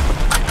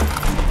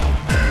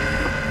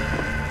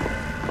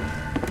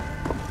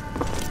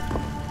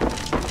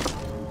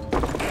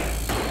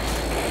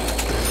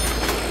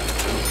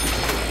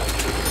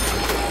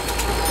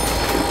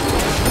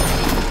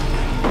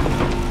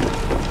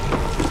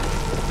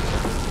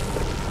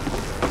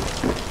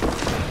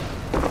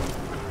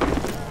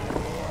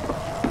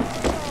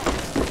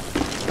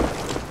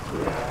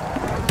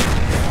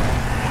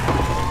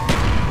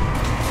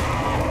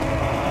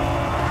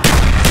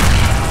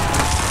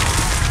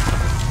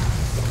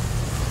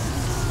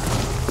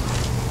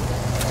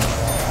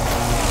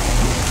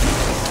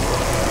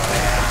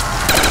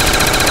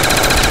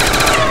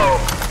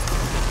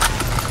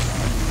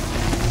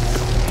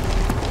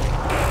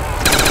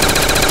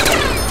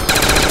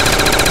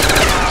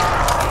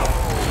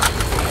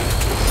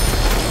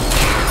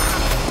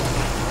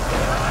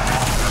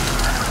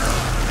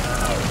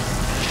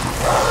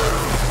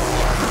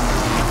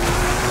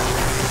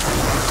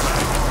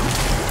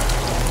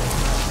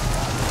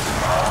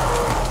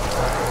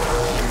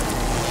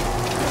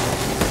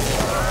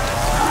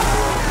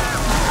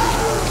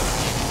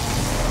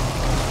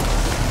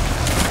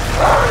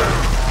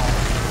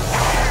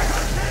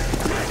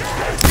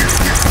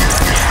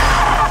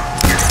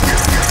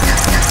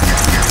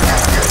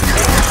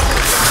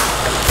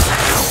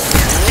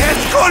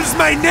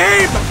 My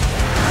name!